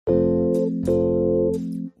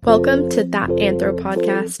Welcome to That Anthro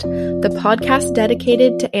Podcast, the podcast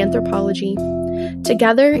dedicated to anthropology.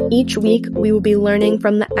 Together, each week, we will be learning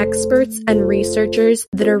from the experts and researchers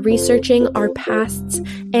that are researching our pasts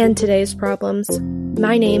and today's problems.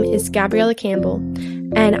 My name is Gabriella Campbell,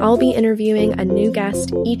 and I'll be interviewing a new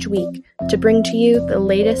guest each week to bring to you the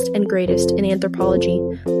latest and greatest in anthropology,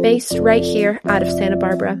 based right here out of Santa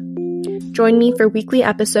Barbara. Join me for weekly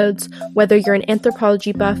episodes, whether you're an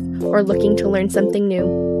anthropology buff or looking to learn something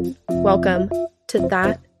new. Welcome to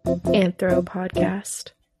That Anthro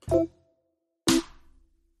Podcast.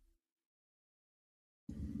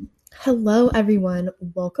 Hello, everyone.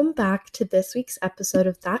 Welcome back to this week's episode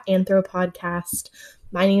of That Anthro Podcast.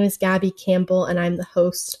 My name is Gabby Campbell, and I'm the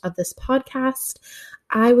host of this podcast.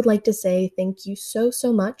 I would like to say thank you so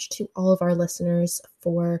much to all of our listeners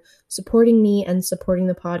for supporting me and supporting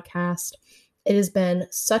the podcast. It has been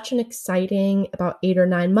such an exciting about 8 or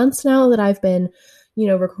 9 months now that I've been,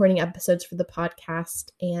 recording episodes for the podcast,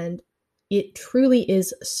 and it truly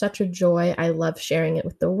is such a joy. I love sharing it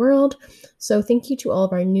with the world. So thank you to all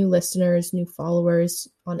of our new listeners, new followers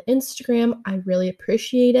on Instagram. I really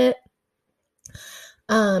appreciate it.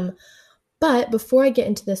 But before I get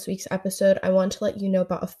into this week's episode, I want to let you know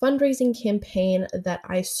about a fundraising campaign that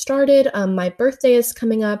I started. My birthday is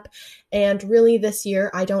coming up, and really this year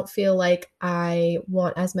I don't feel like I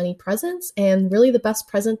want as many presents, and really the best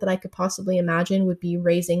present that I could possibly imagine would be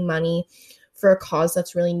raising money for a cause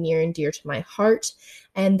that's really near and dear to my heart,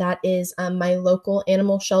 and that is my local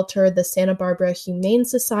animal shelter, the Santa Barbara Humane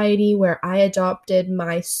Society, where I adopted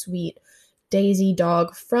my sweet Daisy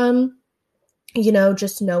dog from.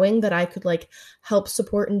 Just knowing that I could help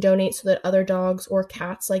support and donate so that other dogs or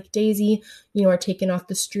cats like Daisy, are taken off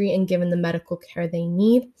the street and given the medical care they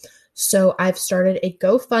need. So I've started a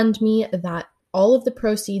GoFundMe that all of the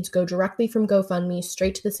proceeds go directly from GoFundMe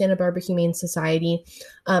straight to the Santa Barbara Humane Society.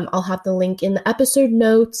 I'll have the link in the episode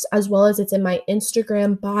notes, as well as it's in my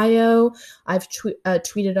Instagram bio. I've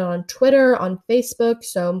tweeted on Twitter, on Facebook.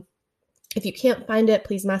 So if you can't find it,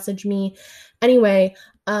 please message me. Anyway,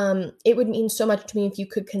 it would mean so much to me if you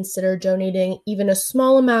could consider donating even a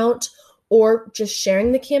small amount or just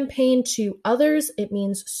sharing the campaign to others. It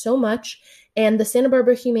means so much. And the Santa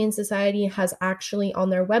Barbara Humane Society has actually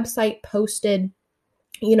on their website posted,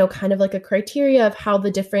 kind of like a criteria of how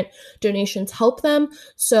the different donations help them.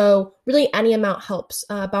 So really any amount helps.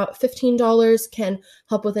 About $15 can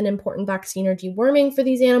help with an important vaccine or deworming for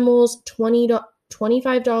these animals.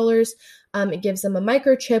 $25, it gives them a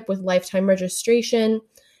microchip with lifetime registration.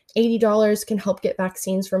 $80 can help get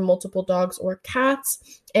vaccines for multiple dogs or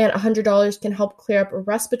cats, and $100 can help clear up a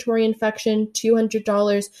respiratory infection.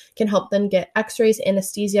 $200 can help them get x-rays,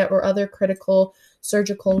 anesthesia, or other critical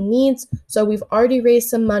surgical needs. So we've already raised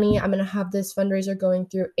some money. I'm going to have this fundraiser going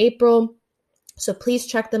through April. So please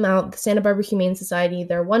check them out, the Santa Barbara Humane Society.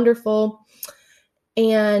 They're wonderful.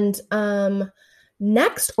 And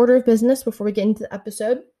next order of business before we get into the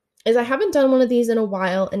episode is I haven't done one of these in a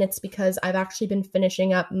while, and it's because I've actually been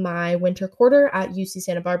finishing up my winter quarter at UC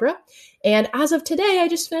Santa Barbara. And as of today, I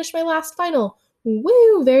just finished my last final.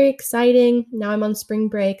 Woo! Very exciting. Now I'm on spring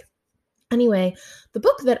break. Anyway, the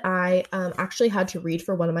book that I actually had to read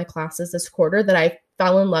for one of my classes this quarter that I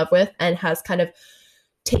fell in love with and has kind of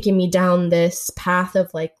taken me down this path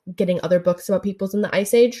of getting other books about peoples in the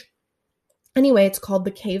Ice Age. Anyway, it's called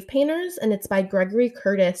The Cave Painters, and it's by Gregory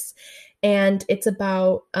Curtis. And it's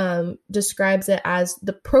about, describes it as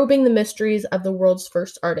probing the mysteries of the world's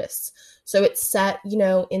first artists. So it's set,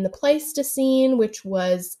 in the Pleistocene, which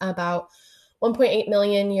was about 1.8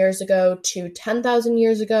 million years ago to 10,000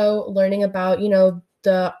 years ago, learning about,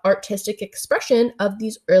 the artistic expression of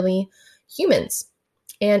these early humans.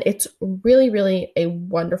 And it's really, really a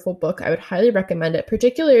wonderful book. I would highly recommend it,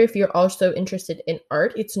 particularly if you're also interested in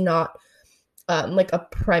art. It's not a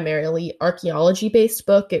primarily archaeology-based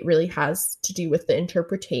book. It really has to do with the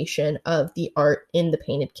interpretation of the art in the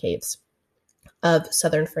painted caves of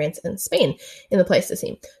southern France and Spain in the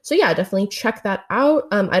Pleistocene. So yeah, definitely check that out.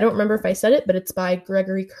 I don't remember if I said it, but it's by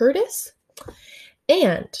Gregory Curtis.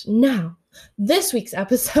 And now, this week's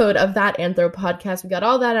episode of That Anthro Podcast, we got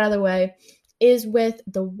all that out of the way, is with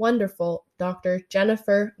the wonderful Dr.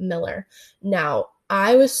 Jennifer Miller. Now,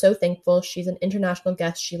 I was so thankful. She's an international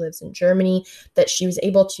guest. She lives in Germany, that she was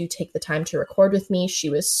able to take the time to record with me. She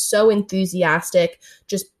was so enthusiastic,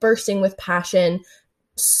 just bursting with passion.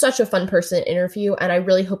 Such a fun person to interview, and I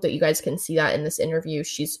really hope that you guys can see that in this interview.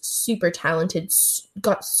 She's super talented,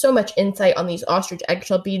 got so much insight on these ostrich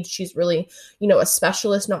eggshell beads. She's really, a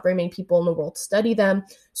specialist. Not very many people in the world study them.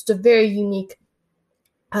 So it's a very unique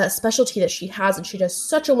specialty that she has, and she does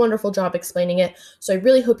such a wonderful job explaining it. So I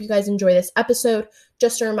really hope you guys enjoy this episode.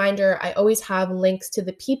 Just a reminder, I always have links to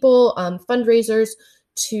the people, fundraisers,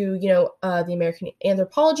 to the American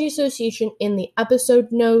Anthropology Association in the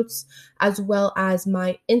episode notes, as well as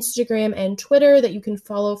my Instagram and Twitter that you can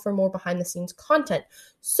follow for more behind the scenes content.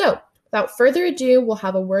 So without further ado, we'll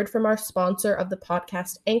have a word from our sponsor of the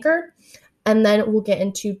podcast, Anchor, and then we'll get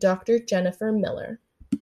into Dr. Jennifer Miller.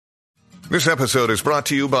 This episode is brought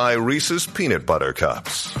to you by Reese's Peanut Butter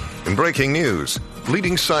Cups. In breaking news,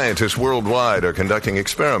 leading scientists worldwide are conducting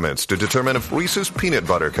experiments to determine if Reese's Peanut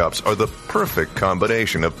Butter Cups are the perfect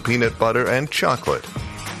combination of peanut butter and chocolate.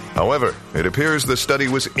 However, it appears the study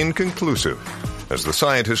was inconclusive, as the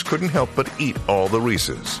scientists couldn't help but eat all the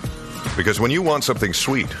Reese's. Because when you want something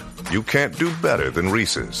sweet, you can't do better than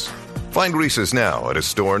Reese's. Find Reese's now at a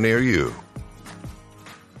store near you.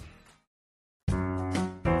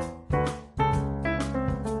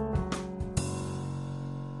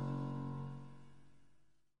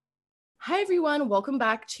 Hi, everyone. Welcome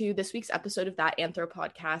back to this week's episode of That Anthro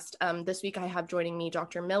Podcast. This week I have joining me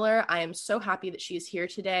Dr. Miller. I am so happy that she is here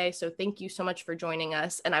today. So thank you so much for joining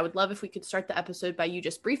us. And I would love if we could start the episode by you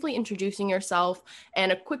just briefly introducing yourself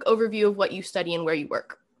and a quick overview of what you study and where you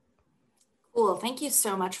work. Cool. Thank you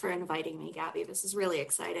so much for inviting me, Gabby. This is really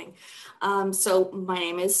exciting. So my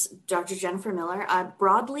name is Dr. Jennifer Miller.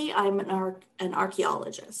 Broadly, I'm an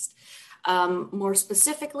archaeologist. More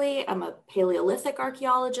specifically, I'm a Paleolithic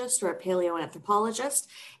archaeologist or a paleoanthropologist,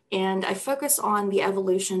 and I focus on the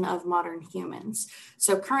evolution of modern humans.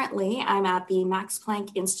 So currently, I'm at the Max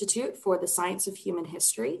Planck Institute for the Science of Human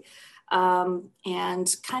History,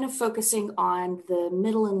 and kind of focusing on the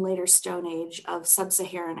Middle and later Stone Age of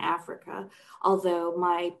Sub-Saharan Africa, although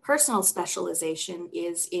my personal specialization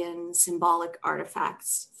is in symbolic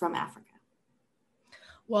artifacts from Africa.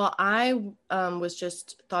 Well, I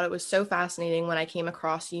thought it was so fascinating when I came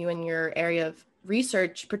across you and your area of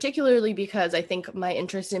research, particularly because I think my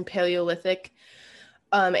interest in Paleolithic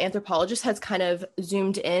anthropologists has kind of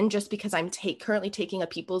zoomed in just because I'm currently taking a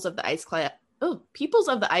Peoples of the Ice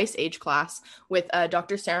Age class with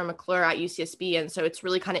Dr. Sarah McClure at UCSB. And so it's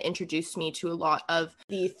really kind of introduced me to a lot of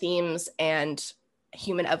the themes and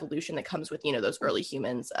human evolution that comes with, those early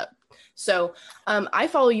humans. So I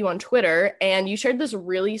follow you on Twitter, and you shared this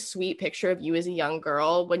really sweet picture of you as a young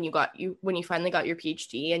girl when you finally got your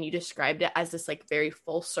PhD, and you described it as this like very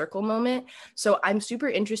full circle moment. So I'm super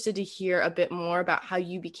interested to hear a bit more about how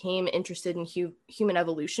you became interested in human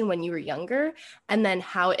evolution when you were younger, and then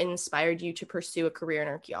how it inspired you to pursue a career in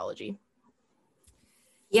archaeology.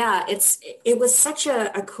 Yeah, it was such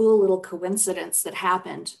a cool little coincidence that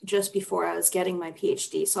happened just before I was getting my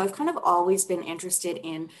PhD. So I've kind of always been interested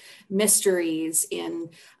in mysteries, in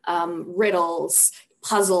riddles,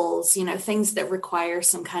 puzzles, things that require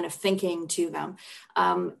some kind of thinking to them.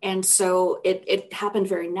 And so it happened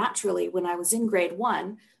very naturally when I was in grade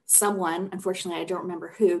 1. Someone, unfortunately, I don't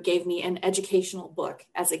remember who, gave me an educational book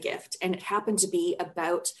as a gift. And it happened to be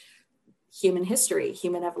about human history,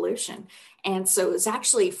 human evolution. And so it was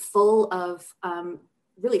actually full of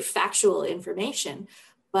really factual information,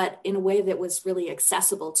 but in a way that was really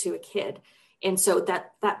accessible to a kid. And so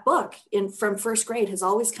that book from first grade has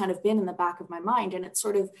always kind of been in the back of my mind. And it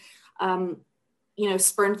sort of,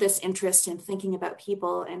 spurned this interest in thinking about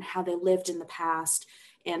people and how they lived in the past,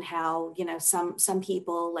 and how, some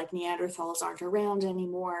people like Neanderthals aren't around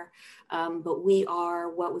anymore, but we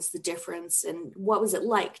are. What was the difference, and what was it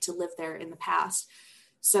like to live there in the past?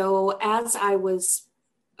 So as I was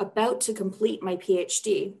about to complete my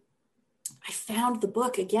PhD, I found the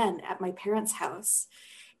book again at my parents' house,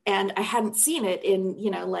 and I hadn't seen it in,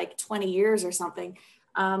 like 20 years or something.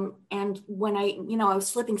 And when I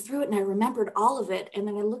was flipping through it, and I remembered all of it. And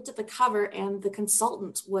then I looked at the cover, and the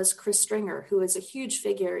consultant was Chris Stringer, who is a huge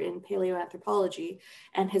figure in paleoanthropology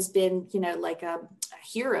and has been, like a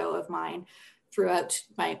hero of mine throughout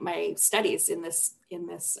my studies in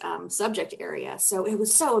this subject area. So it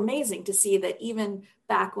was so amazing to see that even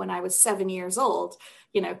back when I was 7 years old,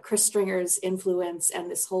 Chris Stringer's influence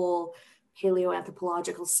and this whole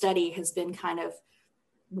paleoanthropological study has been kind of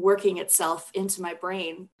working itself into my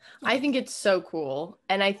brain. I think it's so cool.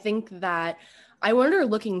 And I think that I wonder,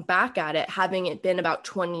 looking back at it, having it been about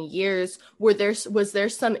 20 years, was there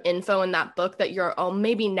some info in that book that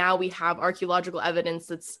maybe now we have archaeological evidence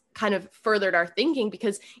that's kind of furthered our thinking?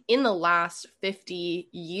 Because in the last 50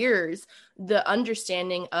 years, the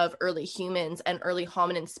understanding of early humans and early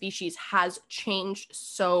hominin species has changed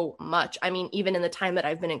so much. I mean, even in the time that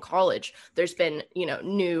I've been in college, there's been,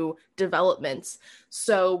 new developments.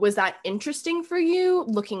 So was that interesting for you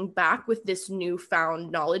looking back with this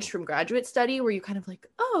newfound knowledge from graduate study? Were you kind of like,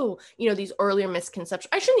 oh, these earlier misconceptions,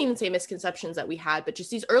 I shouldn't even say misconceptions that we had, but just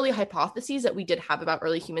these early hypotheses that we did have about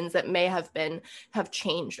early humans that may have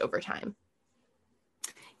changed over time?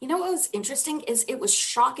 What was interesting is it was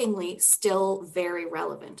shockingly still very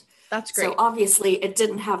relevant. That's great. So obviously it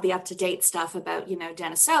didn't have the up-to-date stuff about,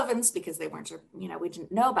 Denisovans because they weren't, we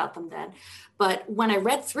didn't know about them then. But when I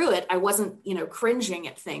read through it, I wasn't, cringing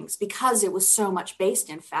at things because it was so much based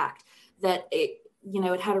in fact that it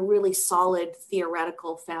had a really solid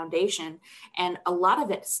theoretical foundation, and a lot of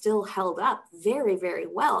it still held up very, very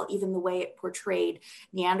well. Even the way it portrayed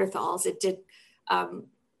Neanderthals, it did,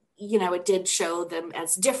 it did show them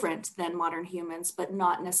as different than modern humans, but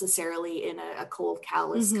not necessarily in a cold,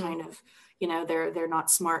 callous kind of, they're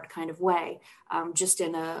not smart kind of way. Just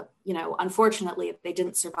in a, unfortunately, they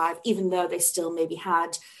didn't survive, even though they still maybe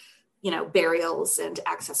had, burials and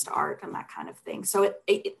access to art and that kind of thing. So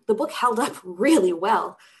the book held up really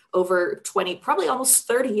well over 20, probably almost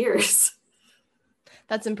 30 years.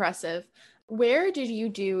 That's impressive. Where did you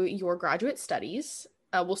do your graduate studies?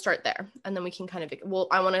 We'll start there, and then we can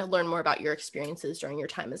I want to learn more about your experiences during your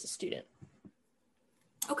time as a student.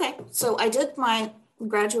 Okay, so I did my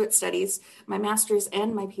graduate studies, my master's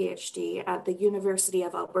and my PhD at the University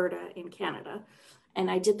of Alberta in Canada.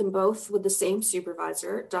 And I did them both with the same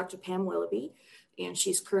supervisor, Dr. Pam Willoughby, and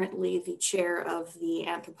she's currently the chair of the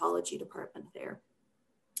anthropology department there.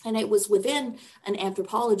 And it was within an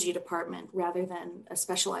anthropology department rather than a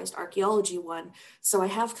specialized archaeology one. So I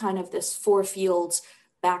have kind of this 4 fields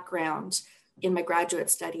background in my graduate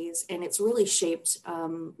studies, and it's really shaped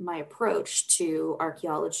my approach to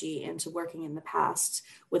archaeology and to working in the past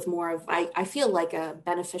with more of, I feel like a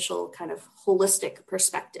beneficial kind of holistic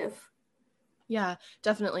perspective. Yeah,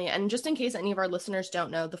 definitely. And just in case any of our listeners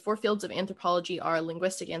don't know, the 4 fields of anthropology are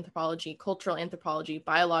linguistic anthropology, cultural anthropology,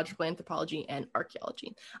 biological anthropology, and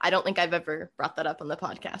archaeology. I don't think I've ever brought that up on the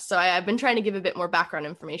podcast. So I've been trying to give a bit more background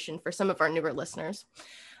information for some of our newer listeners.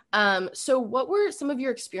 So what were some of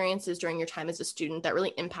your experiences during your time as a student that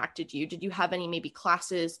really impacted you? Did you have any maybe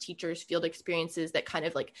classes, teachers, field experiences that kind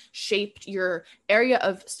of like shaped your area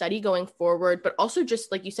of study going forward, but also just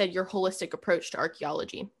like you said, your holistic approach to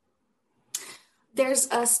archaeology? There's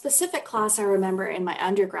a specific class I remember in my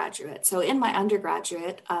undergraduate. So in my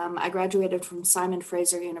undergraduate, I graduated from Simon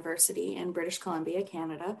Fraser University in British Columbia,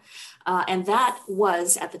 Canada. And that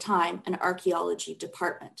was at the time an archaeology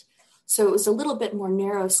department. So it was a little bit more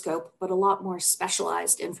narrow scope, but a lot more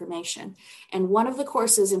specialized information. And one of the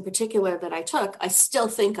courses in particular that I took, I still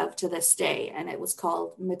think of to this day, and it was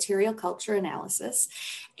called Material Culture Analysis.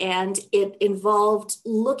 And it involved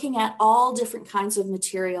looking at all different kinds of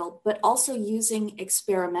material, but also using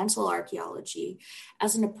experimental archaeology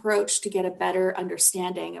as an approach to get a better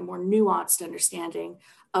understanding, a more nuanced understanding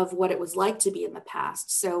of what it was like to be in the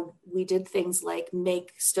past. So we did things like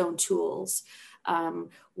make stone tools.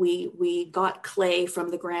 We got clay from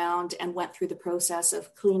the ground and went through the process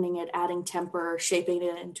of cleaning it, adding temper, shaping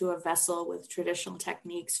it into a vessel with traditional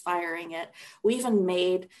techniques, firing it. We even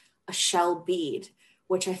made a shell bead,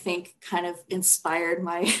 which I think kind of inspired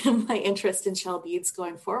my, my interest in shell beads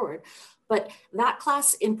going forward. But that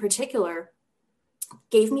class in particular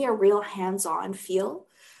gave me a real hands-on feel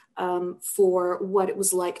for what it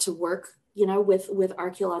was like to work with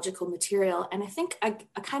archaeological material. And I think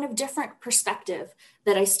a kind of different perspective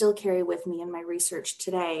that I still carry with me in my research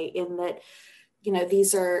today, in that,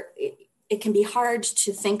 it can be hard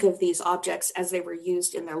to think of these objects as they were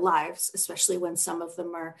used in their lives, especially when some of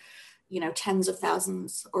them are, tens of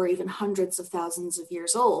thousands or even hundreds of thousands of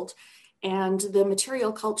years old. And the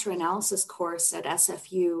material culture analysis course at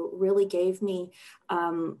SFU really gave me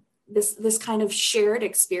this kind of shared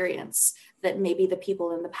experience that maybe the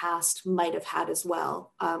people in the past might have had as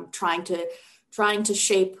well, trying to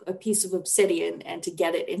shape a piece of obsidian and to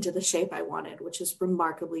get it into the shape I wanted, which is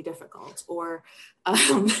remarkably difficult, or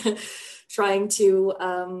trying to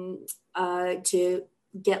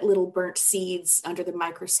get little burnt seeds under the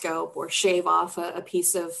microscope, or shave off a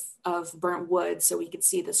piece of burnt wood so we could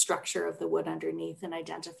see the structure of the wood underneath and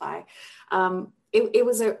identify. It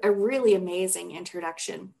was a really amazing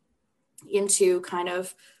introduction into kind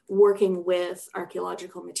of working with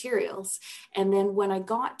archaeological materials. And then when I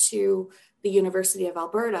got to the University of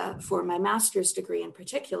Alberta for my master's degree in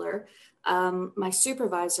particular, my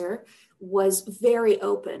supervisor was very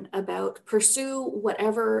open about pursue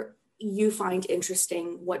whatever you find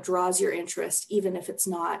interesting, what draws your interest, even if it's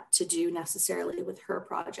not to do necessarily with her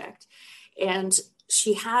project. And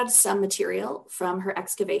she had some material from her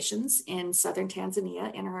excavations in southern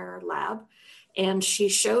Tanzania in her lab. And she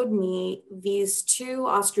showed me these 2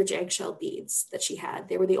 ostrich eggshell beads that she had.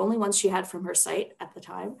 They were the only ones she had from her site at the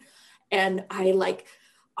time. And I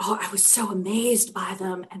was so amazed by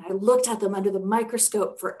them. And I looked at them under the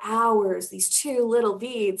microscope for hours, these 2 little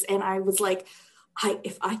beads. And I was like,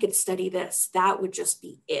 if I could study this, that would just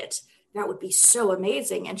be it. That would be so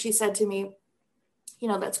amazing. And she said to me,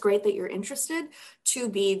 that's great that you're interested. 2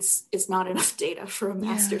 beads is not enough data for a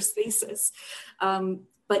master's thesis.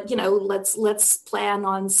 But let's plan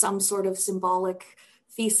on some sort of symbolic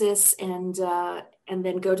thesis and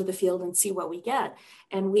then go to the field and see what we get.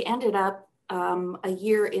 And we ended up a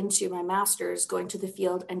year into my master's going to the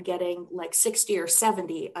field and getting like 60 or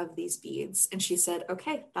 70 of these beads. And she said,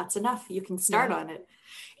 okay, that's enough. You can start on it.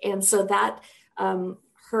 And so that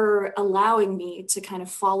her allowing me to kind of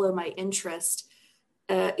follow my interest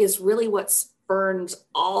is really what spurned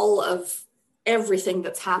all of everything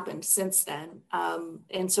that's happened since then.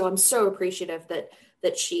 And so I'm so appreciative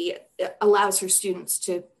that she allows her students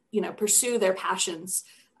to, pursue their passions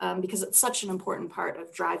because it's such an important part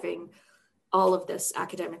of driving all of this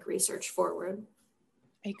academic research forward.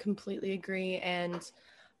 I completely agree. And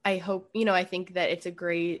I hope, I think that it's a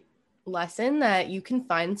great lesson that you can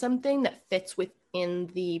find something that fits within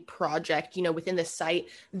the project, within the site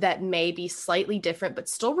that may be slightly different, but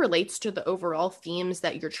still relates to the overall themes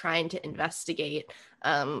that you're trying to investigate.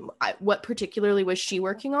 What particularly was she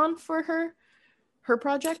working on for her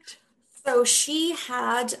project? So she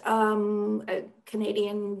had a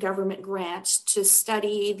Canadian government grant to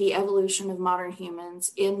study the evolution of modern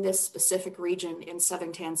humans in this specific region in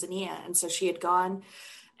southern Tanzania. And so she had gone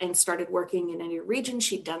and started working in a new region.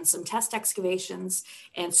 She'd done some test excavations.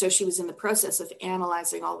 And so she was in the process of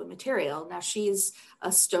analyzing all the material. Now she's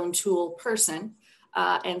a stone tool person.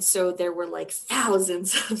 And so there were like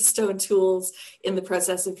thousands of stone tools in the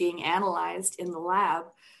process of being analyzed in the lab.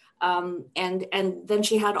 And then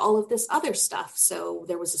she had all of this other stuff. So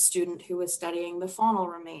there was a student who was studying the faunal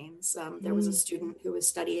remains. There was a student who was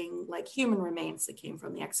studying like human remains that came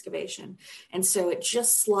from the excavation. And so it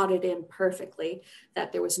just slotted in perfectly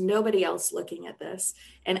that there was nobody else looking at this.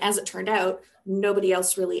 And as it turned out, nobody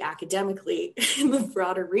else really academically in the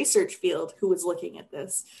broader research field who was looking at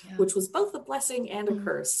this, which was both a blessing and a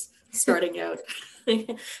curse starting out.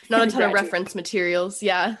 Not a ton of reference materials.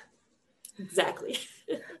 Yeah, exactly.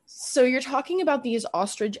 So you're talking about these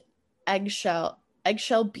ostrich eggshell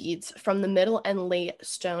beads from the Middle and Late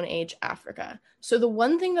Stone Age Africa. So the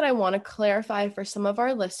one thing that I want to clarify for some of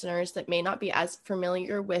our listeners that may not be as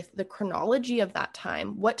familiar with the chronology of that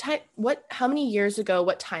time, how many years ago,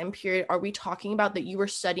 what time period are we talking about that you were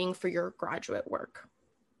studying for your graduate work?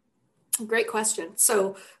 Great question.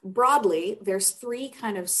 So broadly, there's 3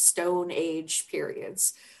 kind of Stone Age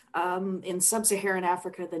periods. In sub-Saharan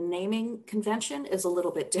Africa, the naming convention is a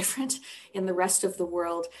little bit different. In the rest of the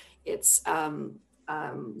world, it's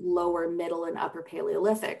lower, middle, and upper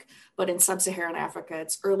Paleolithic. But in sub-Saharan Africa,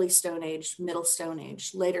 it's early Stone Age, middle Stone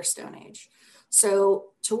Age, later Stone Age. So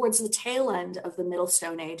towards the tail end of the middle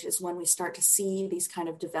Stone Age is when we start to see these kind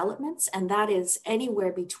of developments. And that is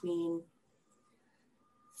anywhere between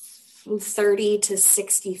 30 to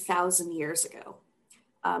 60,000 years ago.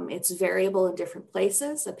 It's variable in different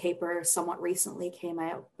places. A paper somewhat recently came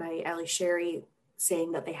out by Ali Sherry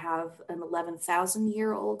saying that they have an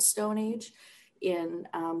 11,000-year-old Stone Age in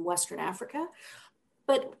Western Africa.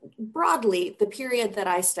 But broadly, the period that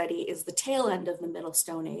I study is the tail end of the Middle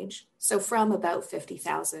Stone Age. So from about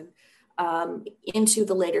 50,000 into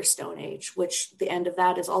the later Stone Age, which the end of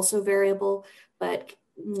that is also variable, but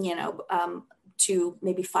to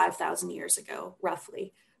maybe 5,000 years ago,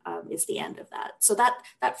 roughly. Is the end of that. So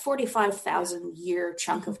that 45,000 year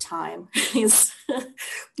chunk of time is,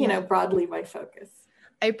 broadly my focus.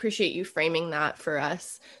 I appreciate you framing that for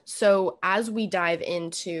us. So as we dive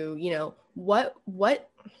into,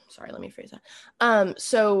 sorry, let me phrase that.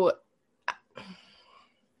 So, my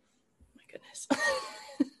goodness.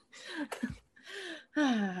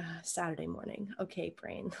 Saturday morning. Okay,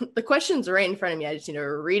 brain. The question's right in front of me. I just need to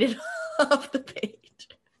read it off the page.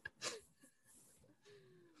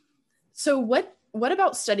 So what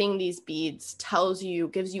about studying these beads gives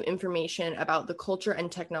you information about the culture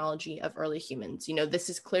and technology of early humans? This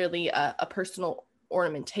is clearly a personal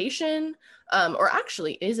ornamentation, or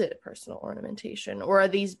actually, is it a personal ornamentation, or are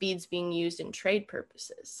these beads being used in trade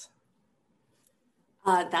purposes?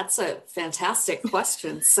 That's a fantastic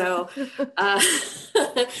question. So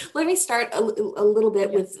let me start a little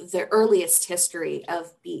bit with the earliest history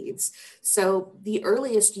of beads. So the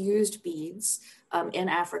earliest used beads in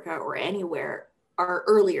Africa or anywhere are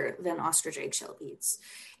earlier than ostrich eggshell beads.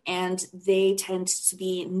 And they tend to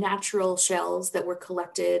be natural shells that were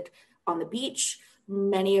collected on the beach,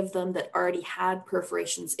 many of them that already had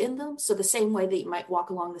perforations in them. So the same way that you might walk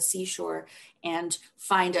along the seashore and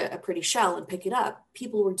find a pretty shell and pick it up,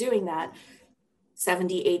 people were doing that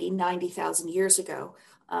 70, 80, 90,000 years ago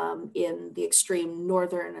in the extreme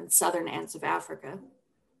northern and southern ends of Africa.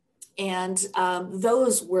 And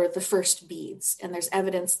those were the first beads. And there's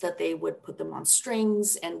evidence that they would put them on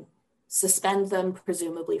strings and suspend them,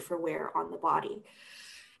 presumably for wear on the body.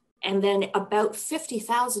 And then about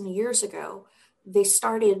 50,000 years ago, they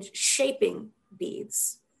started shaping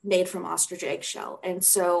beads made from ostrich eggshell. And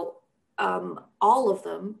so all of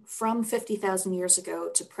them from 50,000 years ago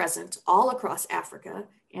to present, all across Africa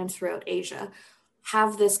and throughout Asia,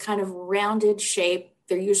 have this kind of rounded shape.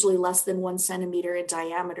 They're usually less than 1 centimeter in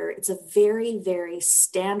diameter. It's a very, very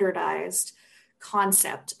standardized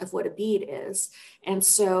concept of what a bead is. And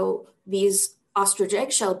so these ostrich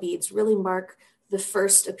eggshell beads really mark the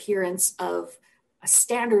first appearance of a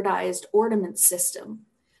standardized ornament system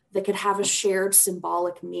that could have a shared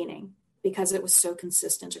symbolic meaning because it was so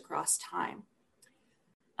consistent across time.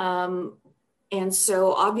 And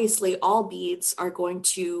so obviously all beads are going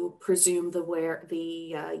to presume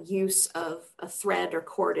the use of a thread or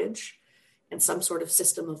cordage and some sort of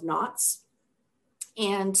system of knots.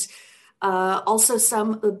 And also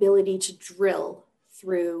some ability to drill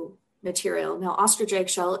through material. Now, ostrich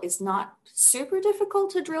eggshell is not super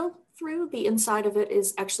difficult to drill through. The inside of it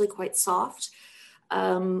is actually quite soft.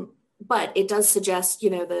 But it does suggest,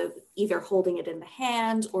 either holding it in the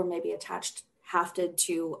hand or maybe hafted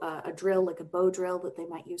to a drill, like a bow drill that they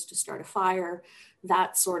might use to start a fire,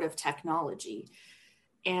 that sort of technology.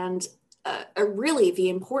 And really the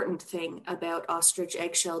important thing about ostrich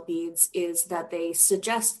eggshell beads is that they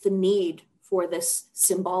suggest the need for this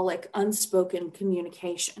symbolic unspoken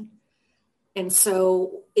communication. And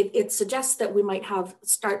so it suggests that we might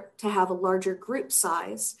start to have a larger group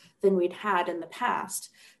size than we'd had in the past.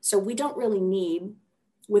 So we don't really need,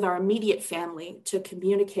 with our immediate family, to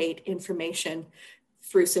communicate information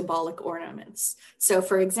through symbolic ornaments. So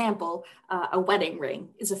for example, a wedding ring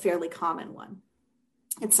is a fairly common one.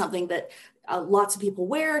 It's something that lots of people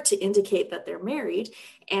wear to indicate that they're married.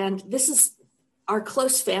 And our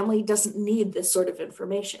close family doesn't need this sort of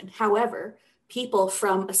information. However, people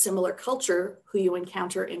from a similar culture who you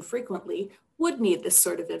encounter infrequently would need this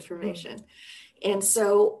sort of information. And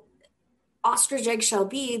so ostrich eggshell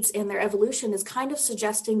beads in their evolution is kind of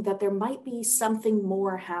suggesting that there might be something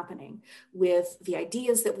more happening with the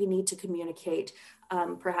ideas that we need to communicate,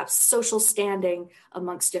 perhaps social standing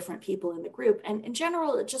amongst different people in the group. And in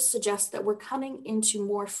general, it just suggests that we're coming into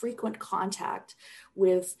more frequent contact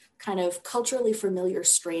with kind of culturally familiar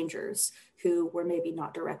strangers who we're maybe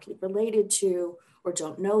not directly related to or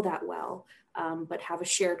don't know that well, but have a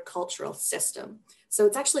shared cultural system. So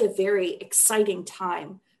it's actually a very exciting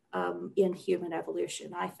time in human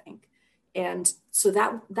evolution, I think. And so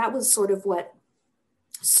that was sort of what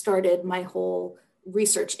started my whole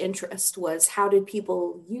research interest, was how did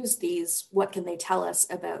people use these? What can they tell us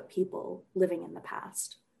about people living in the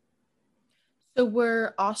past? So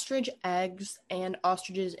were ostrich eggs and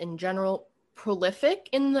ostriches in general prolific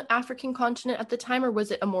in the African continent at the time, or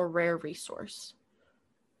was it a more rare resource?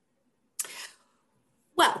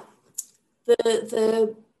 Well,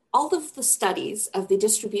 all of the studies of the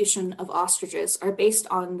distribution of ostriches are based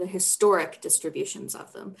on the historic distributions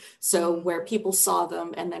of them. So where people saw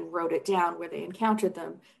them and then wrote it down where they encountered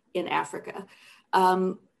them in Africa.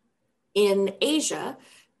 In Asia,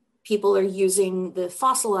 people are using the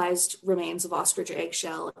fossilized remains of ostrich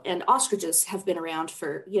eggshell, and ostriches have been around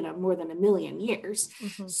for, more than 1 million years.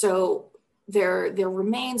 Mm-hmm. So their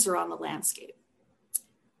remains are on the landscape.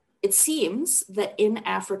 It seems that in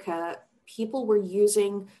Africa, people were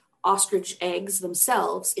using ostrich eggs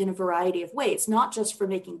themselves in a variety of ways, not just for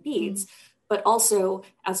making beads, but also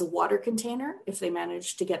as a water container. If they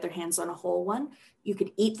managed to get their hands on a whole one, you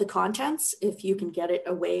could eat the contents if you can get it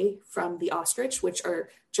away from the ostrich, which are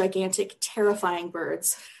gigantic, terrifying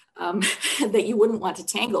birds that you wouldn't want to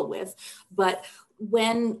tangle with. But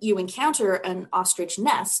when you encounter an ostrich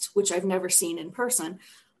nest, which I've never seen in person,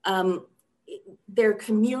 they're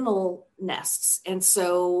communal nests. And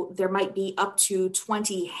so there might be up to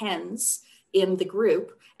 20 hens in the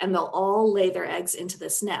group, and they'll all lay their eggs into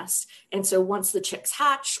this nest. And so once the chicks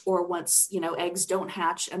hatch, or once, eggs don't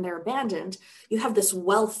hatch and they're abandoned, you have this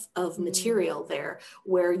wealth of material there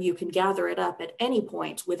where you can gather it up at any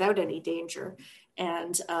point without any danger.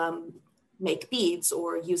 and make beads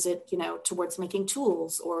or use it, towards making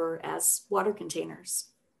tools or as water containers.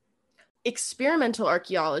 Experimental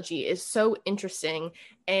archaeology is so interesting.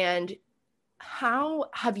 And how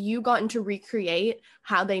have you gotten to recreate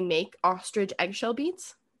how they make ostrich eggshell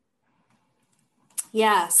beads?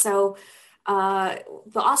 Yeah, so the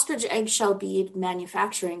ostrich eggshell bead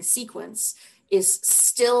manufacturing sequence is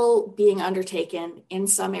still being undertaken in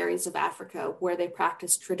some areas of Africa where they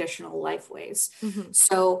practice traditional lifeways. Mm-hmm.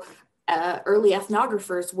 So early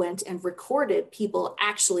ethnographers went and recorded people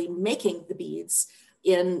actually making the beads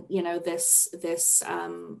in, this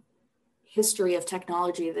history of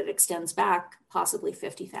technology that extends back possibly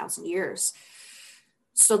 50,000 years.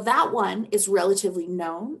 So that one is relatively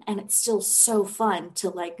known, and it's still so fun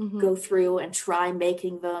to go through and try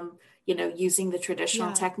making them, using the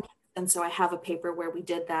traditional technique. And so I have a paper where we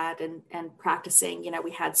did that and practicing,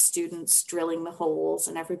 we had students drilling the holes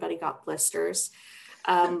and everybody got blisters.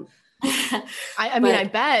 I mean, I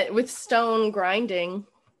bet with stone grinding.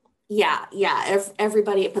 Yeah.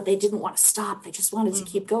 Everybody, but they didn't want to stop. They just wanted to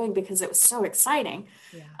keep going because it was so exciting.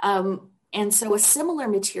 Yeah. And so a similar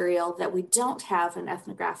material that we don't have an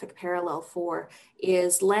ethnographic parallel for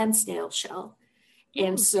is land snail shell.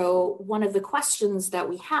 And so one of the questions that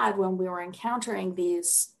we had when we were encountering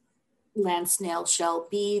these land snail shell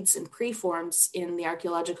beads and preforms in the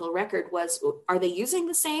archaeological record was, are they using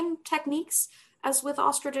the same techniques as with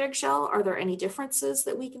ostrich eggshell? Are there any differences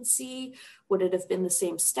that we can see? Would it have been the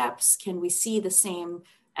same steps? Can we see the same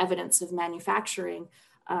evidence of manufacturing?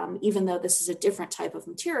 Even though this is a different type of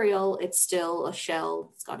material, it's still a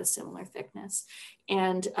shell. It's got a similar thickness.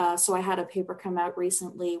 And so I had a paper come out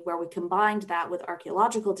recently where we combined that with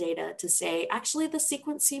archaeological data to say, actually, the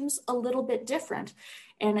sequence seems a little bit different.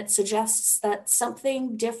 And it suggests that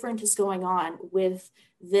something different is going on with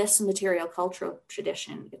this material cultural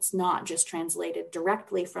tradition. It's not just translated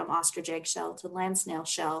directly from ostrich eggshell to land snail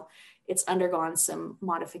shell. It's undergone some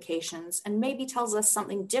modifications and maybe tells us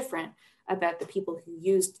something different about the people who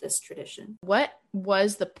used this tradition. What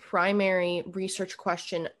was the primary research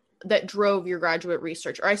question that drove your graduate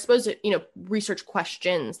research? Or I suppose, research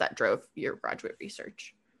questions that drove your graduate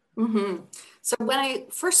research? Mm-hmm. So when I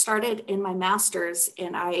first started in my master's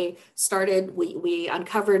and we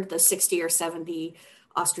uncovered the 60 or 70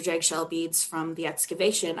 ostrich eggshell beads from the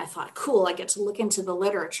excavation, I thought, cool, I get to look into the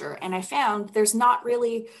literature. And I found there's not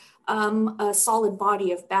really a solid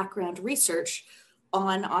body of background research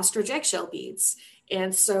on ostrich eggshell beads.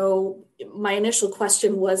 And so my initial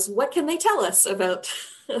question was, what can they tell us about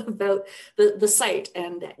the site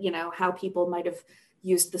and, how people might have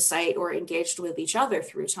used the site or engaged with each other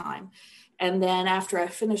through time? And then after I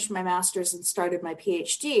finished my master's and started my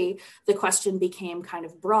PhD, the question became kind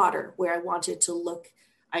of broader, where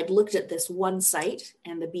I'd looked at this one site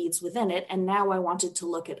and the beads within it, and now I wanted to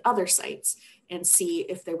look at other sites and see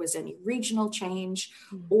if there was any regional change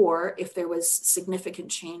or if there was significant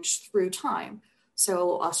change through time.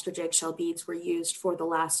 So ostrich eggshell beads were used for the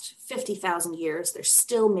last 50,000 years. They're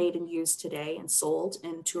still made and used today and sold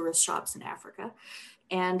in tourist shops in Africa.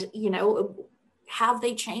 And, have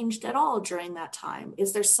they changed at all during that time?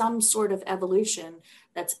 Is there some sort of evolution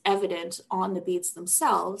that's evident on the beads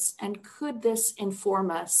themselves? And could this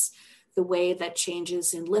inform us the way that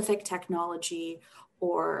changes in lithic technology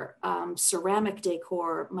or ceramic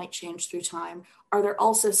decor might change through time? Are there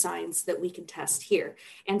also signs that we can test here?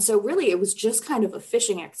 And so really it was just kind of a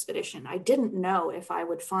fishing expedition. I didn't know if I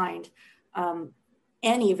would find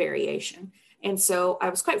any variation. And so I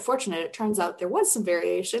was quite fortunate. It turns out there was some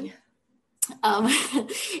variation.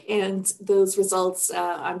 And those results,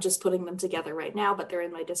 I'm just putting them together right now, but they're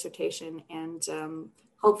in my dissertation and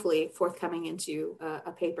hopefully forthcoming into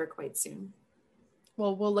a paper quite soon.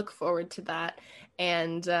 Well, we'll look forward to that.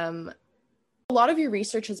 And a lot of your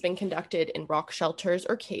research has been conducted in rock shelters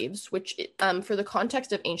or caves, which for the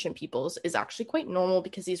context of ancient peoples is actually quite normal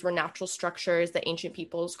because these were natural structures that ancient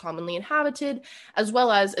peoples commonly inhabited, as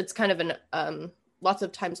well as it's kind of an lots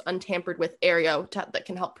of times untampered with area that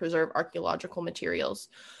can help preserve archaeological materials.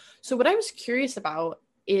 So what I was curious about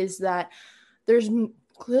is that there's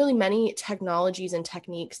clearly many technologies and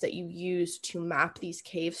techniques that you use to map these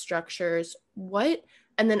cave structures.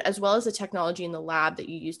 And then as well as the technology in the lab that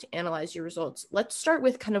you use to analyze your results. Let's start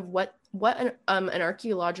with kind of what an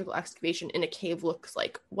archaeological excavation in a cave looks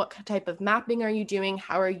like. What type of mapping are you doing?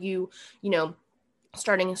 How are you,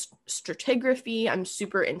 starting stratigraphy? I'm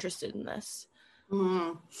super interested in this.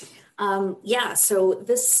 Yeah, so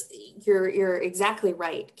this, you're exactly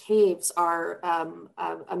right. Caves are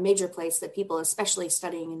a major place that people, especially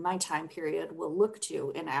studying in my time period, will look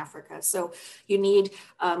to in Africa. So you need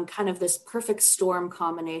kind of this perfect storm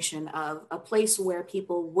combination of a place where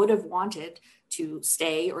people would have wanted to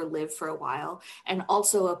stay or live for a while, and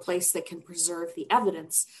also a place that can preserve the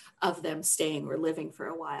evidence of them staying or living for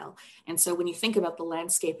a while. And so when you think about the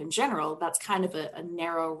landscape in general, that's kind of a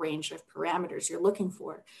narrow range of parameters you're looking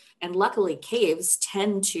for. And luckily, caves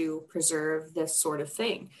tend to preserve this sort of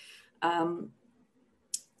thing.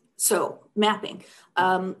 So mapping.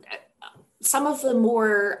 Some of the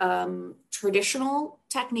more traditional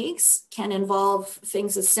techniques can involve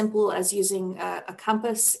things as simple as using a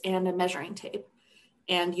compass and a measuring tape.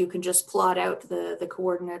 And you can just plot out the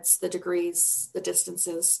coordinates, the degrees, the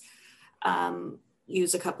distances,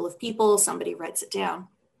 use a couple of people, somebody writes it down.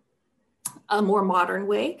 A more modern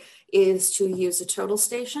way is to use a total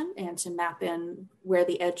station and to map in where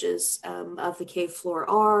the edges of the cave floor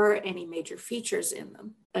are, any major features in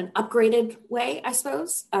them. An upgraded way, I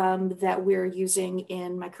suppose, that we're using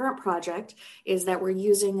in my current project is that we're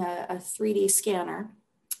using a 3D scanner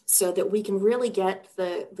so that we can really get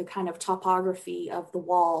the kind of topography of the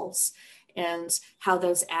walls and how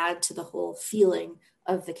those add to the whole feeling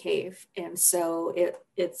of the cave. And so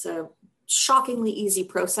it's a shockingly easy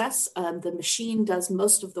process. The machine does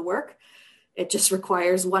most of the work. It just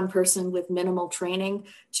requires one person with minimal training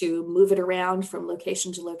to move it around from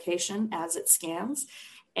location to location as it scans.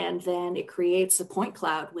 And then it creates a point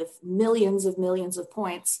cloud with millions of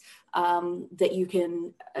points that you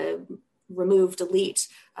can remove, delete,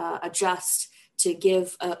 adjust to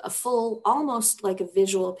give a full, almost like a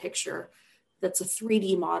visual picture that's a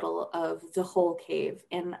 3D model of the whole cave.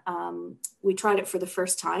 And we tried it for the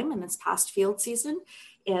first time in this past field season,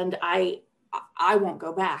 and I won't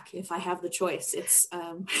go back if I have the choice. It's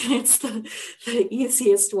the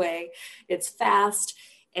easiest way. It's fast,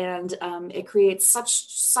 and it creates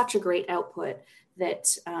such a great output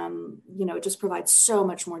that it just provides so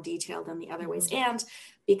much more detail than the other ways. And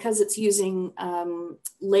because it's using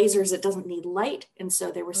lasers, it doesn't need light, and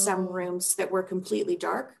so there were some rooms that were completely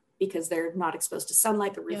dark because they're not exposed to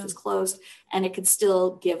sunlight, the roof is closed, and it could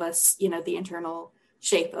still give us, the internal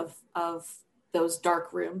shape of those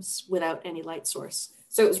dark rooms without any light source.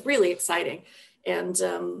 So it was really exciting. And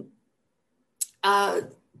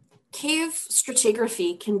cave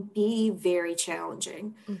stratigraphy can be very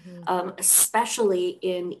challenging, especially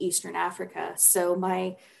in Eastern Africa. So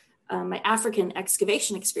my African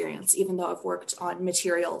excavation experience, even though I've worked on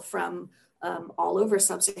material from all over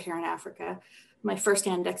sub-Saharan Africa, my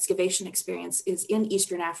firsthand excavation experience is in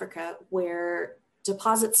Eastern Africa, where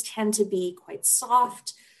deposits tend to be quite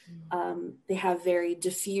soft. They have very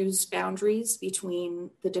diffuse boundaries between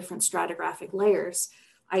the different stratigraphic layers.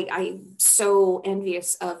 I'm so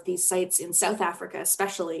envious of these sites in South Africa,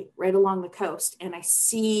 especially right along the coast. And I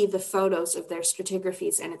see the photos of their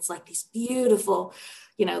stratigraphies, and it's like these beautiful,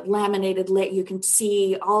 laminated, you can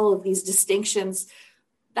see all of these distinctions.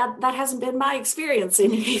 That hasn't been my experience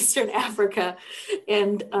in Eastern Africa.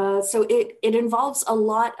 And so it involves a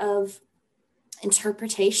lot of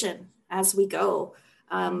interpretation as we go.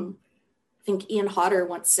 I think Ian Hodder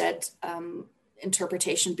once said,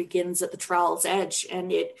 interpretation begins at the trowel's edge.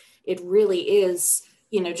 And it really is,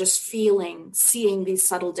 just seeing these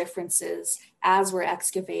subtle differences as we're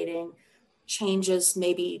excavating, changes,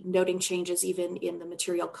 maybe noting changes even in the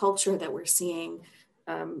material culture that we're seeing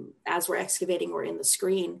as we're excavating or in the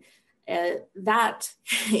screen. That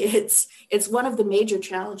it's one of the major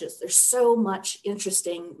challenges. There's so much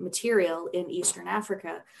interesting material in Eastern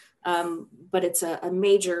Africa, but it's a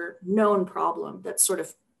major known problem that sort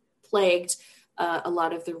of plagued a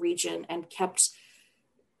lot of the region and kept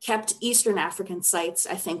Eastern African sites,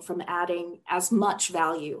 I think, from adding as much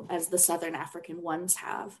value as the Southern African ones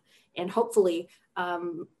have. And hopefully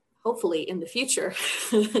in the future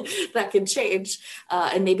that can change,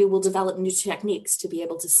 and maybe we'll develop new techniques to be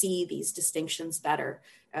able to see these distinctions better,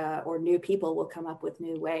 or new people will come up with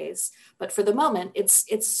new ways. But for the moment,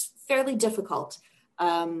 it's fairly difficult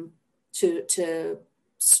to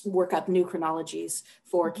work up new chronologies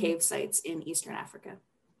for cave sites in Eastern Africa.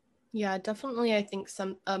 Yeah, definitely. I think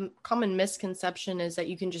some common misconception is that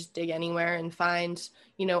you can just dig anywhere and find,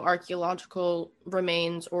 archaeological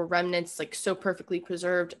remains or remnants like so perfectly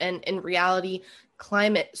preserved. And in reality,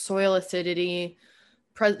 climate, soil acidity,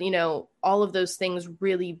 all of those things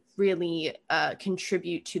really, really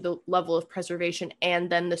contribute to the level of preservation,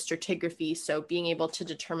 and then the stratigraphy. So being able to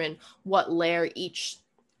determine what layer each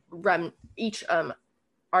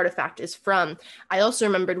artifact is from. I also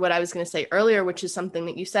remembered what I was going to say earlier, which is something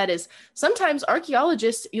that you said is sometimes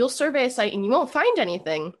archaeologists, you'll survey a site and you won't find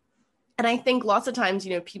anything. And I think lots of times,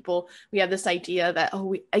 we have this idea that,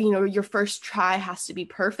 your first try has to be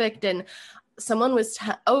perfect. And someone was,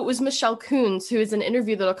 it was Michelle Coons, who is an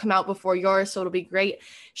interview that'll come out before yours, so it'll be great.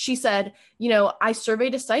 She said, I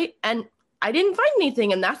surveyed a site and I didn't find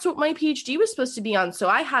anything. And that's what my PhD was supposed to be on. So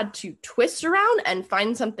I had to twist around and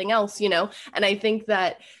find something else, and I think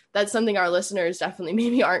that's something our listeners definitely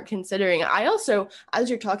maybe aren't considering. I also, as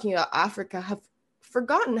you're talking about Africa, have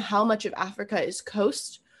forgotten how much of Africa is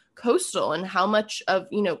coastal and how much of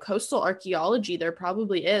coastal archaeology there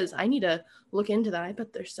probably is. I need to look into that. I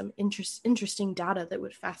bet there's some interesting data that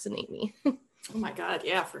would fascinate me. Oh my God,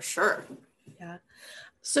 yeah, for sure. Yeah.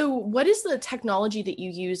 So what is the technology that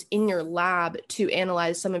you use in your lab to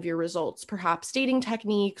analyze some of your results? Perhaps dating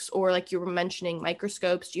techniques, or like you were mentioning,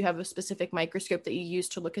 microscopes. Do you have a specific microscope that you use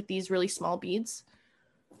to look at these really small beads?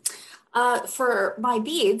 For my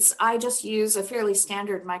beads, I just use a fairly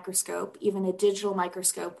standard microscope. Even a digital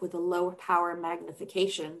microscope with a low power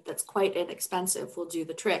magnification that's quite inexpensive will do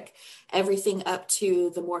the trick. Everything up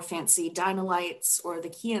to the more fancy Dynalites or the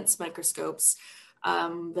Keyence microscopes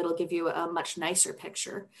that'll give you a much nicer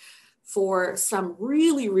picture. For some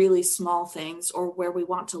really, really small things, or where we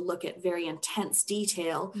want to look at very intense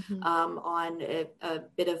detail on a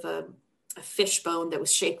bit of a fish bone that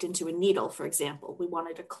was shaped into a needle, for example. We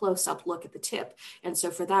wanted a close-up look at the tip. And so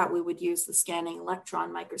for that, we would use the scanning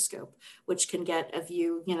electron microscope, which can get a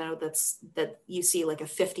view, that you see like a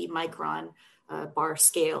 50 micron bar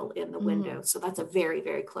scale in the window. So that's a very,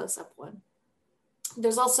 very close-up one.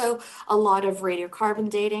 There's also a lot of radiocarbon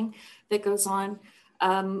dating that goes on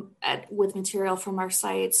with material from our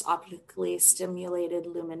sites, optically stimulated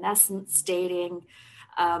luminescence dating,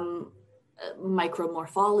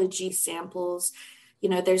 micromorphology samples.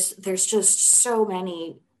 There's just so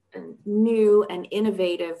many new and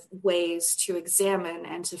innovative ways to examine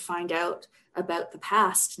and to find out about the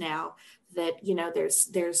past now that,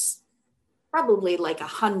 there's probably like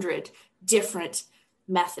 100 different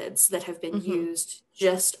methods that have been used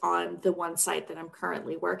just on the one site that I'm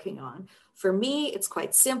currently working on. For me, it's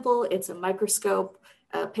quite simple. It's a microscope,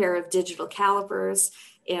 a pair of digital calipers,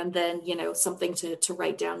 and then, something to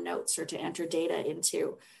write down notes or to enter data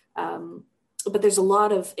into. But there's a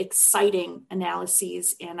lot of exciting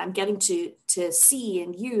analyses, and I'm getting to see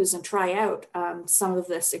and use and try out some of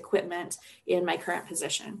this equipment in my current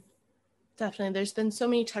position. Definitely. There's been so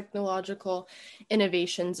many technological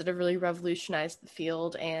innovations that have really revolutionized the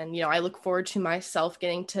field. And, I look forward to myself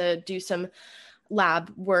getting to do some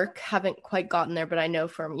lab work. Haven't quite gotten there, but I know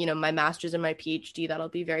from, my master's and my PhD, that'll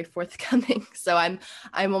be very forthcoming. So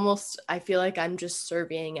I feel like I'm just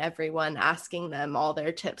surveying everyone, asking them all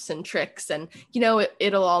their tips and tricks, and,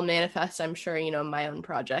 it'll all manifest, I'm sure, my own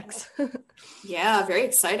projects. Yeah, very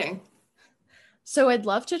exciting. So I'd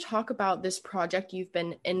love to talk about this project you've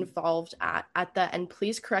been involved at the, and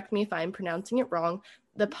please correct me if I'm pronouncing it wrong,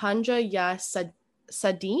 the Panga Ya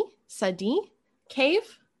Sadi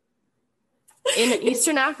cave in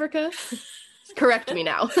Eastern Africa. Correct me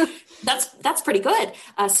now. That's pretty good.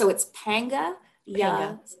 So it's Panga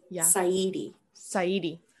Ya Saidi.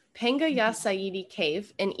 Panga Ya Saidi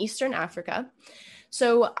cave in Eastern Africa.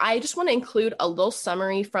 So I just want to include a little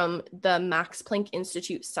summary from the Max Planck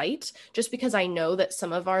Institute site, just because I know that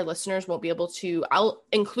some of our listeners won't be able to. I'll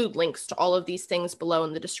include links to all of these things below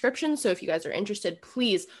in the description. So if you guys are interested,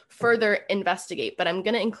 please further investigate. But I'm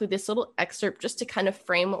going to include this little excerpt just to kind of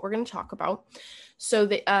frame what we're going to talk about. So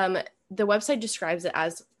the website describes it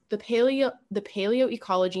as the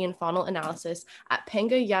paleoecology and faunal analysis at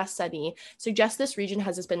Panga Ya Sadi suggests this region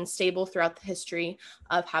has been stable throughout the history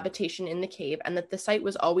of habitation in the cave, and that the site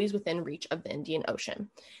was always within reach of the Indian Ocean.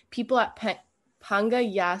 People at Panga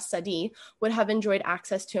Ya Sadi would have enjoyed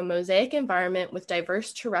access to a mosaic environment with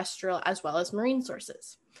diverse terrestrial as well as marine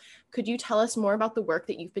sources. Could you tell us more about the work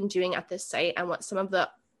that you've been doing at this site and what some of the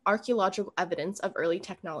archaeological evidence of early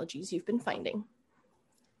technologies you've been finding?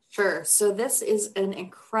 Sure. So this is an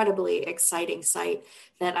incredibly exciting site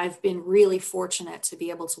that I've been really fortunate to be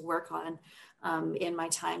able to work on in my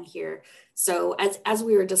time here. So as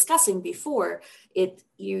we were discussing before,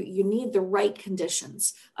 you need the right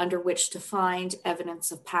conditions under which to find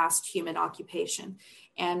evidence of past human occupation.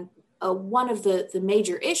 And one of the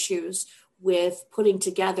major issues with putting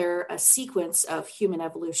together a sequence of human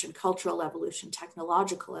evolution, cultural evolution,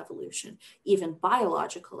 technological evolution, even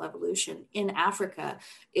biological evolution in Africa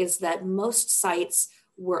is that most sites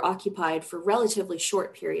were occupied for relatively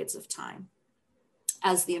short periods of time.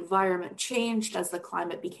 As the environment changed, as the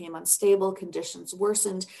climate became unstable, conditions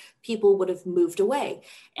worsened, people would have moved away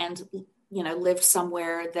and lived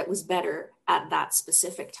somewhere that was better at that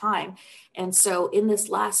specific time. And so in this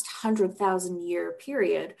last 100,000 year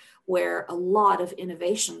period, where a lot of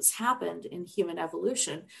innovations happened in human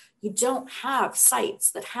evolution, you don't have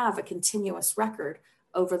sites that have a continuous record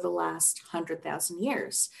over the last 100,000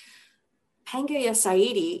 years. Pangaea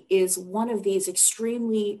Saidi is one of these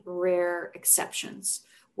extremely rare exceptions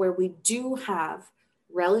where we do have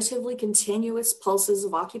relatively continuous pulses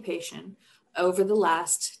of occupation over the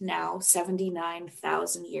last now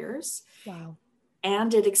 79,000 years. Wow.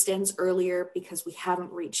 And it extends earlier because we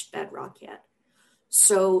haven't reached bedrock yet.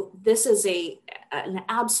 So this is an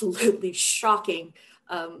absolutely shocking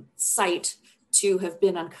site to have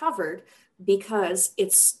been uncovered because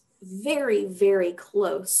it's very, very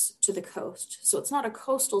close to the coast. So it's not a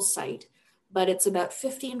coastal site, but it's about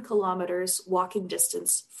 15 kilometers walking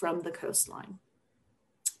distance from the coastline.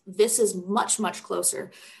 This is much, much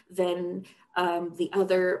closer than the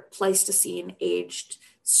other Pleistocene aged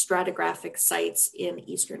stratigraphic sites in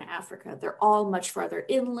Eastern Africa. They're all much farther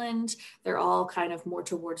inland. They're all kind of more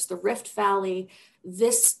towards the Rift Valley.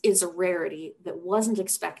 This is a rarity that wasn't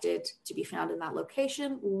expected to be found in that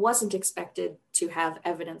location, wasn't expected to have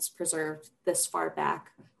evidence preserved this far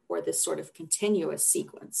back or this sort of continuous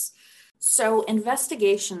sequence. So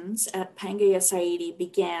investigations at Pangaea Saidi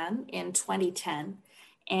began in 2010.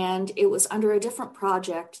 And it was under a different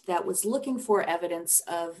project that was looking for evidence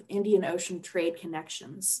of Indian Ocean trade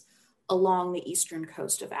connections along the eastern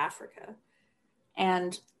coast of Africa.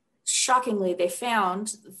 And shockingly, they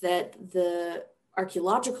found that the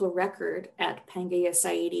archaeological record at Pangaea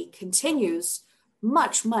Saidi continues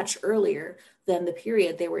much, much earlier than the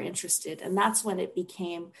period they were interested. And that's when it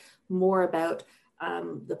became more about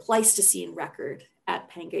the Pleistocene record at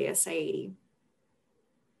Pangaea Saidi.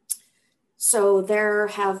 So there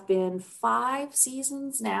have been 5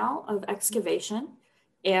 seasons now of excavation.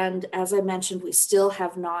 And as I mentioned, we still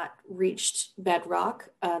have not reached bedrock.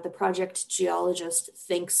 The project geologist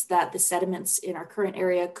thinks that the sediments in our current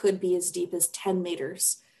area could be as deep as 10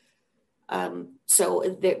 meters.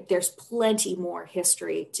 So there's plenty more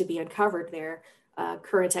history to be uncovered there.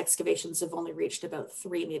 Current excavations have only reached about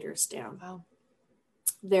 3 meters down. Wow.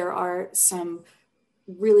 There are some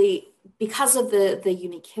really, because of the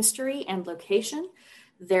unique history and location,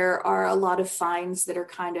 there are a lot of finds that are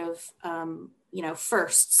kind of,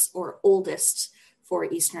 firsts or oldest for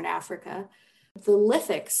Eastern Africa. The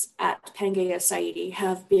lithics at Pangaea Saidi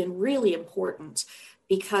have been really important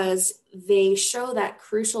because they show that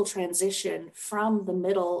crucial transition from the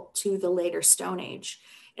middle to the later Stone Age.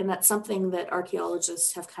 And that's something that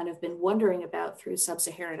archaeologists have kind of been wondering about through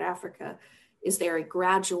sub-Saharan Africa. Is there a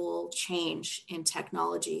gradual change in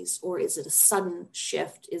technologies, or is it a sudden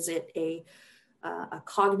shift? Is it a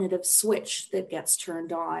cognitive switch that gets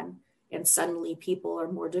turned on and suddenly people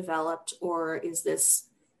are more developed? Or is this,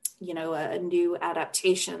 a new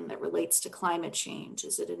adaptation that relates to climate change?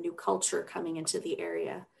 Is it a new culture coming into the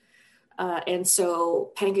area? And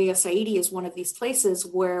so Pangaea Saidi is one of these places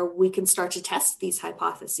where we can start to test these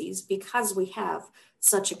hypotheses because we have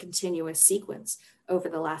such a continuous sequence over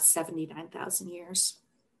the last 79,000 years.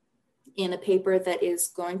 In a paper that is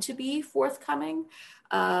going to be forthcoming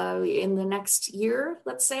in the next year,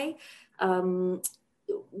 let's say,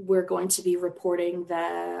 we're going to be reporting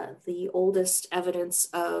the oldest evidence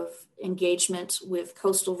of engagement with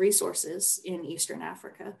coastal resources in Eastern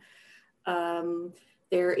Africa.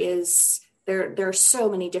 There are so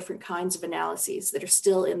many different kinds of analyses that are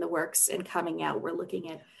still in the works and coming out. We're looking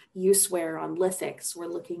at use wear on lithics. We're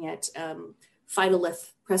looking at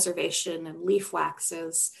phytolith preservation and leaf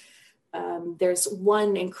waxes. There's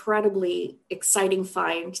one incredibly exciting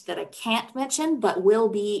find that I can't mention, but will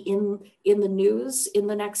be in the news in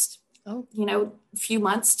the next, few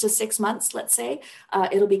months to 6 months, let's say.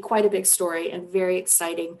 It'll be quite a big story and very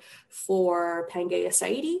exciting for Pangaea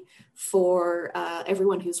Saidi, for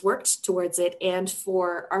everyone who's worked towards it, and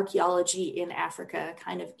for archaeology in Africa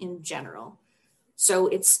kind of in general. So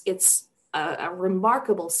it's a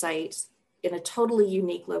remarkable site in a totally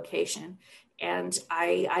unique location. And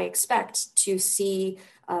I expect to see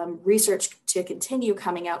research to continue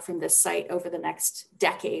coming out from this site over the next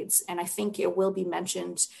decades. And I think it will be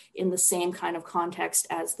mentioned in the same kind of context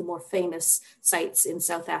as the more famous sites in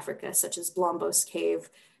South Africa, such as Blombos Cave,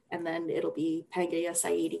 and then it'll be Pangaea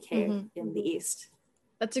Saidi Cave in the east.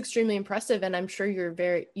 That's extremely impressive, and I'm sure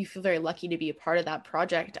you feel very lucky to be a part of that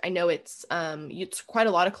project. I know it's quite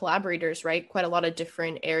a lot of collaborators, right? Quite a lot of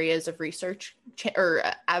different areas of research or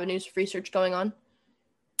avenues of research going on.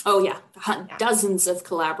 Oh yeah, dozens of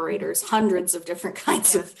collaborators, hundreds of different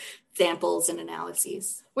kinds of samples and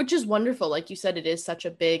analyses. Which is wonderful. Like you said, it is such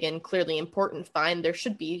a big and clearly important find. There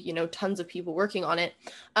should be, tons of people working on it.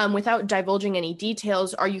 Without divulging any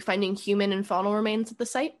details, are you finding human and faunal remains at the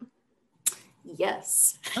site?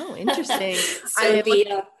 Yes. Oh, interesting. Sorry,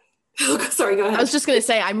 go ahead. I was just going to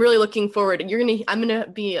say, I'm really looking forward. I'm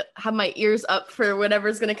going to have my ears up for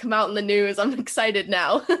whatever's going to come out in the news. I'm excited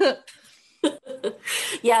now.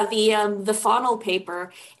 Yeah, the faunal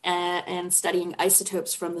paper and studying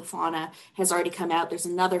isotopes from the fauna has already come out. There's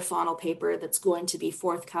another faunal paper that's going to be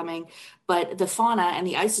forthcoming, but the fauna and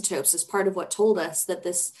the isotopes is part of what told us that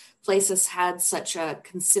this place has had such a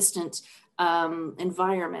consistent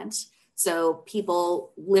environment. So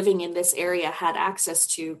people living in this area had access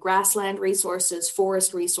to grassland resources,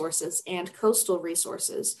 forest resources, and coastal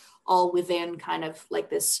resources, all within kind of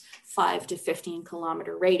like this 5 to 15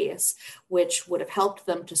 kilometer radius, which would have helped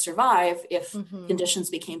them to survive if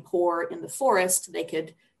conditions became poor in the forest. They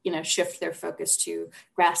could, shift their focus to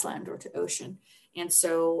grassland or to ocean. And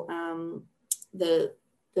so the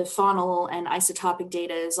faunal and isotopic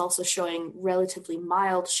data is also showing relatively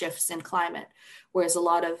mild shifts in climate, whereas a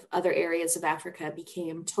lot of other areas of Africa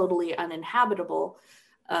became totally uninhabitable.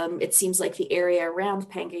 It seems like the area around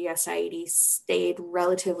Pangaea Saidi stayed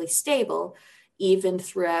relatively stable, even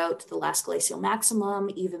throughout the last glacial maximum,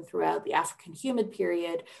 even throughout the African humid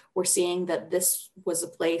period. We're seeing that this was a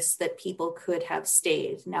place that people could have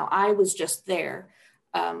stayed. Now, I was just there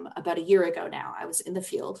about a year ago now. I was in the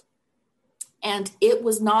field. And it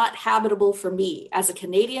was not habitable for me as a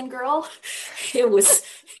Canadian girl. It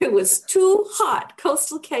was too hot.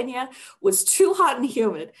 Coastal Kenya was too hot and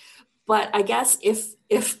humid. But I guess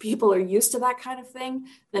if people are used to that kind of thing,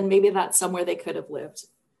 then maybe that's somewhere they could have lived.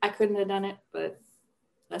 I couldn't have done it, but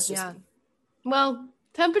that's just me. Well,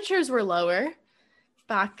 temperatures were lower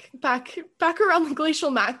back around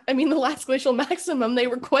the last glacial maximum. They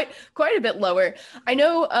were quite a bit lower. I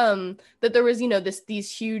know that there was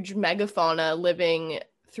these huge megafauna living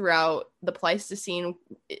throughout the Pleistocene.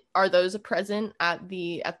 Are those present at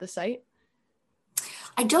the site?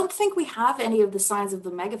 I don't think we have any of the signs of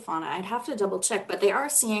the megafauna. I'd have to double check, but they are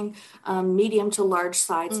seeing medium to large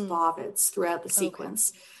sized bovids throughout the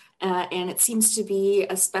sequence. Okay. And it seems to be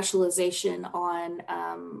a specialization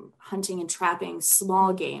on hunting and trapping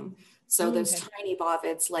small game. So those tiny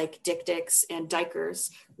bovids like dik-diks and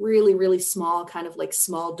duikers, really, really small, kind of like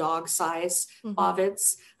small dog size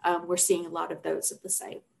bovids. We're seeing a lot of those at the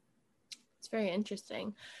site. It's very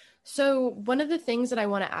interesting. So one of the things that I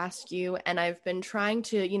want to ask you, and I've been trying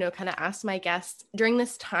to, kind of ask my guests during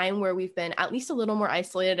this time where we've been at least a little more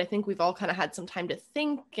isolated, I think we've all kind of had some time to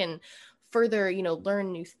think and further,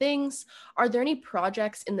 learn new things. Are there any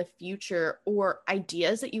projects in the future or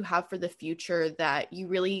ideas that you have for the future that you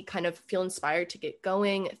really kind of feel inspired to get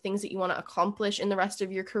going, things that you want to accomplish in the rest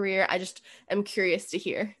of your career? I just am curious to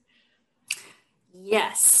hear.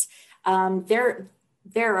 Yes, there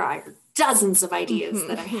are dozens of ideas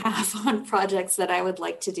that I have on projects that I would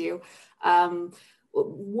like to do.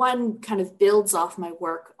 One kind of builds off my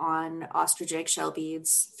work on ostrich eggshell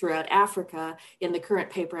beads throughout Africa. In the current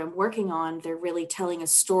paper I'm working on, they're really telling a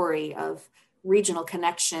story of regional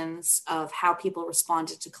connections of how people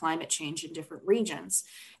responded to climate change in different regions.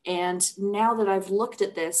 And now that I've looked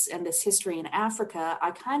at this and this history in Africa,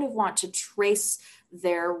 I kind of want to trace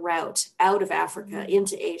their route out of Africa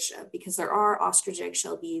into Asia, because there are ostrich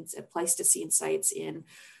eggshell beads at Pleistocene sites in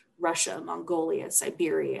Russia, Mongolia,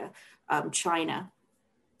 Siberia, China.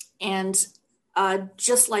 And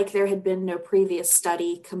just like there had been no previous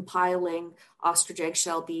study compiling ostrich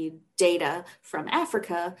eggshell bead data from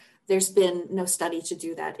Africa, there's been no study to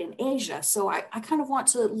do that in Asia. So I kind of want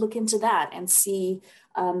to look into that and see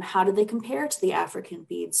how did they compare to the African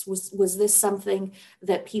beads? Was this something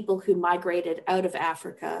that people who migrated out of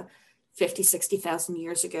Africa 50, 60,000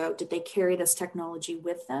 years ago, did they carry this technology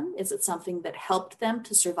with them? Is it something that helped them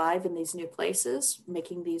to survive in these new places,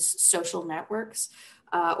 making these social networks?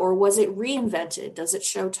 Or was it reinvented? Does it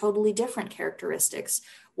show totally different characteristics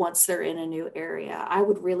once they're in a new area? I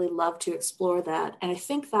would really love to explore that. And I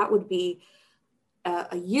think that would be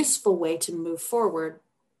a useful way to move forward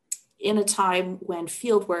in a time when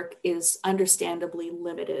fieldwork is understandably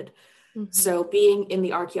limited. So being in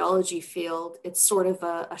the archaeology field, it's sort of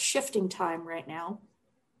a shifting time right now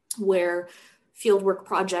where fieldwork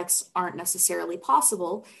projects aren't necessarily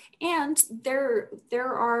possible. And there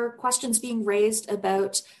are questions being raised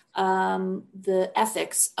about the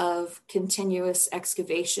ethics of continuous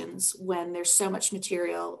excavations when there's so much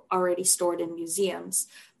material already stored in museums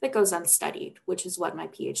that goes unstudied, which is what my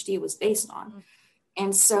PhD was based on.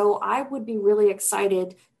 And so I would be really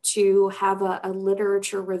excited to have a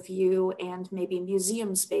literature review and maybe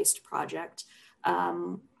museums-based project.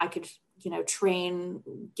 I could, train,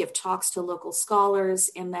 give talks to local scholars,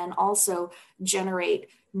 and then also generate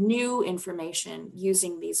new information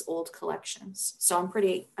using these old collections. So I'm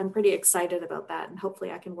pretty excited about that, and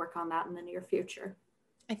hopefully I can work on that in the near future.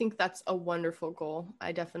 I think that's a wonderful goal.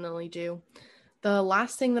 I definitely do. The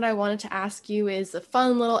last thing that I wanted to ask you is a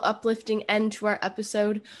fun little uplifting end to our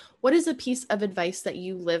episode. What is a piece of advice that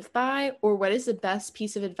you live by, or what is the best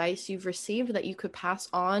piece of advice you've received that you could pass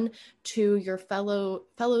on to your fellow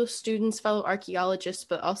students, fellow archaeologists,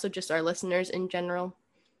 but also just our listeners in general?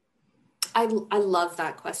 I love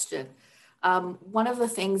that question. One of the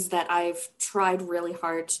things that I've tried really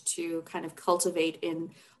hard to kind of cultivate in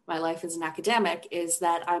my life as an academic is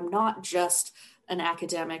that I'm not just an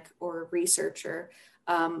academic or a researcher.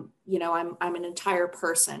 I'm an entire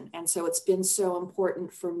person. And so it's been so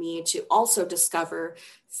important for me to also discover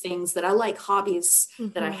things that I like, hobbies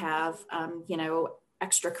that I have,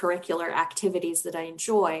 extracurricular activities that I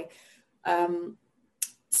enjoy,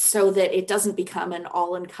 so that it doesn't become an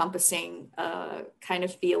all-encompassing kind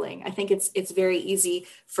of feeling. I think it's very easy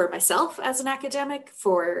for myself as an academic,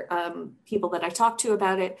 for people that I talk to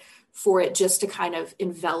about it, for it just to kind of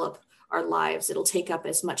envelop our lives. It'll take up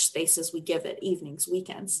as much space as we give it, evenings,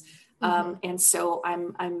 weekends. And so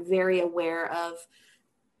I'm very aware of,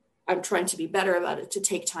 I'm trying to be better about it, to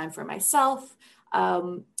take time for myself.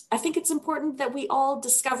 I think it's important that we all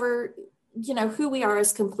discover, who we are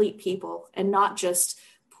as complete people, and not just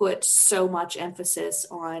put so much emphasis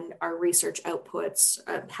on our research outputs.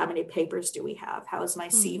 How many papers do we have? How is my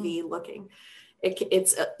CV looking?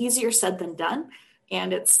 It's easier said than done.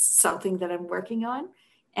 And it's something that I'm working on.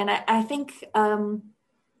 And I think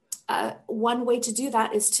one way to do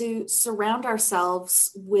that is to surround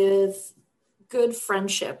ourselves with good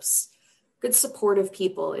friendships, good supportive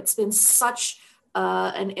people. It's been such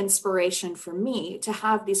an inspiration for me to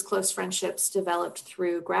have these close friendships developed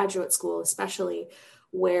through graduate school, especially,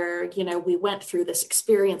 where, we went through this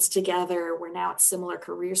experience together. We're now at similar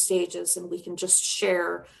career stages, and we can just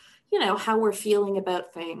share, how we're feeling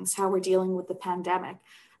about things, how we're dealing with the pandemic.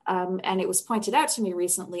 And it was pointed out to me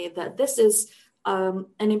recently that this is an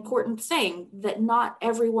important thing that not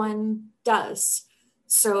everyone does.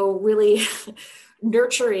 So really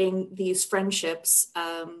nurturing these friendships,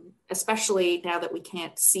 especially now that we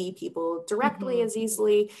can't see people directly as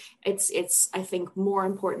easily, it's, I think, more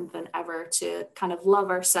important than ever to kind of love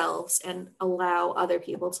ourselves and allow other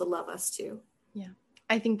people to love us too. Yeah.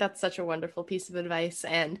 I think that's such a wonderful piece of advice.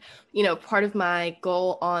 And, part of my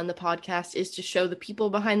goal on the podcast is to show the people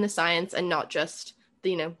behind the science, and not just,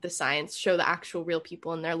 the science, show the actual real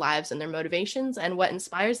people in their lives and their motivations and what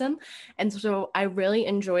inspires them. And so I really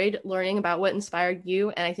enjoyed learning about what inspired you.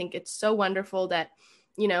 And I think it's so wonderful that,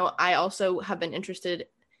 I also have been interested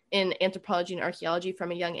in anthropology and archaeology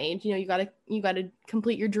from a young age. You gotta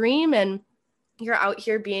complete your dream, and you're out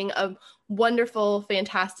here being a wonderful,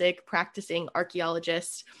 fantastic practicing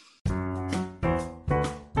archaeologist.